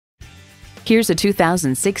Here's a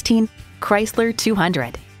 2016 Chrysler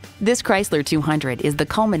 200. This Chrysler 200 is the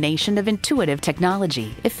culmination of intuitive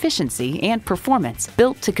technology, efficiency, and performance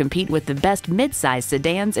built to compete with the best mid-size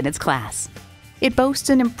sedans in its class. It boasts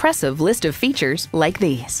an impressive list of features like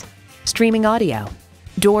these: streaming audio,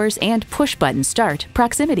 doors and push-button start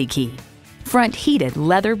proximity key, front heated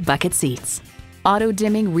leather bucket seats,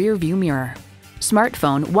 auto-dimming rear-view mirror,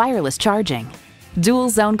 smartphone wireless charging,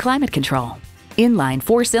 dual-zone climate control, inline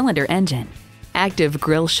 4-cylinder engine, active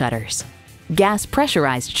grille shutters, gas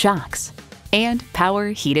pressurized shocks, and power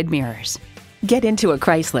heated mirrors. Get into a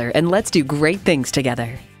Chrysler and let's do great things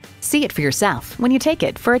together. See it for yourself when you take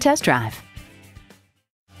it for a test drive.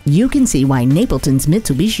 You can see why Napleton's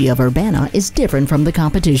Mitsubishi of Urbana is different from the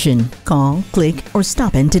competition. Call, click, or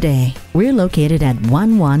stop in today. We're located at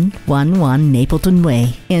 1111 Napleton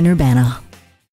Way in Urbana.